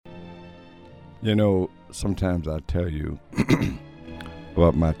You know, sometimes I tell you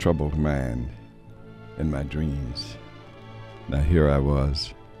about my troubled mind and my dreams. Now here I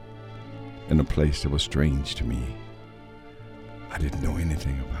was in a place that was strange to me. I didn't know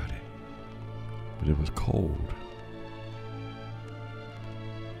anything about it, but it was cold.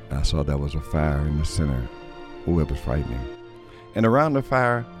 I saw there was a fire in the center. Oh, it was frightening. And around the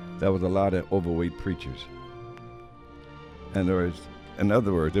fire, there was a lot of overweight preachers. And there was, in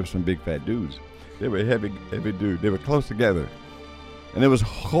other words, there were some big fat dudes. They were heavy dudes. They were close together. And it was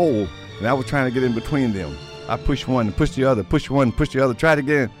cold, and I was trying to get in between them. I pushed one and pushed the other, pushed one, pushed the other, tried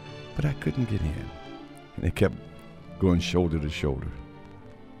again, but I couldn't get in. And they kept going shoulder to shoulder.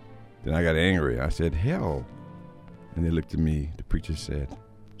 Then I got angry. I said, hell. And they looked at me. The preacher said,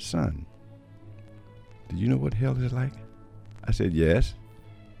 son, do you know what hell is like? I said, yes.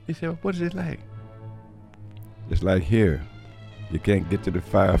 He said, well, what is it like? It's like here. You can't get to the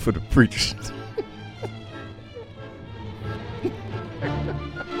fire for the preachers.